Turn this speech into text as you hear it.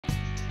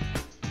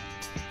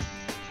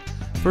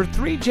For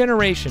 3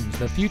 generations,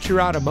 the Future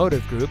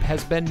Automotive Group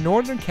has been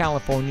Northern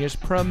California's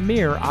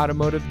premier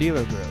automotive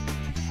dealer group.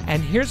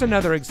 And here's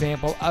another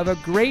example of a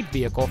great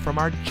vehicle from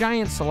our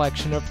giant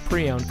selection of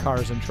pre-owned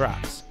cars and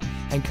trucks.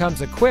 And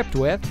comes equipped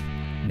with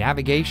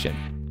navigation,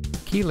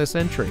 keyless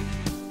entry,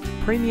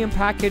 premium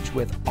package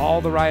with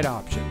all the right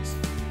options,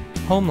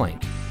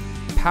 HomeLink,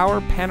 power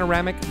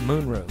panoramic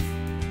moonroof,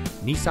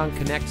 Nissan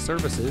Connect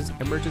Services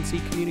emergency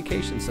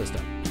communication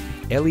system,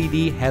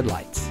 LED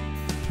headlights,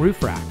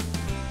 roof rack,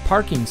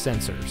 parking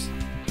sensors,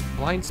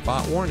 blind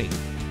spot warning,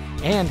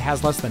 and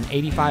has less than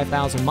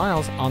 85,000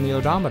 miles on the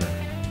odometer.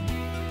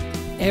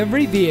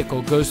 Every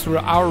vehicle goes through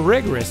our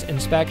rigorous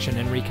inspection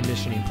and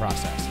reconditioning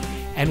process.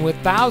 And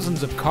with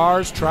thousands of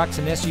cars, trucks,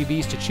 and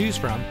SUVs to choose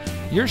from,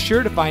 you're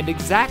sure to find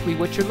exactly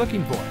what you're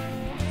looking for.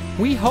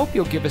 We hope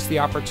you'll give us the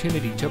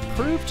opportunity to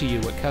prove to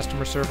you what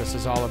customer service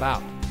is all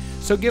about.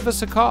 So give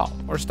us a call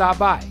or stop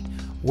by.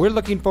 We're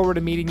looking forward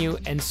to meeting you,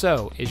 and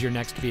so is your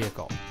next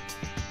vehicle.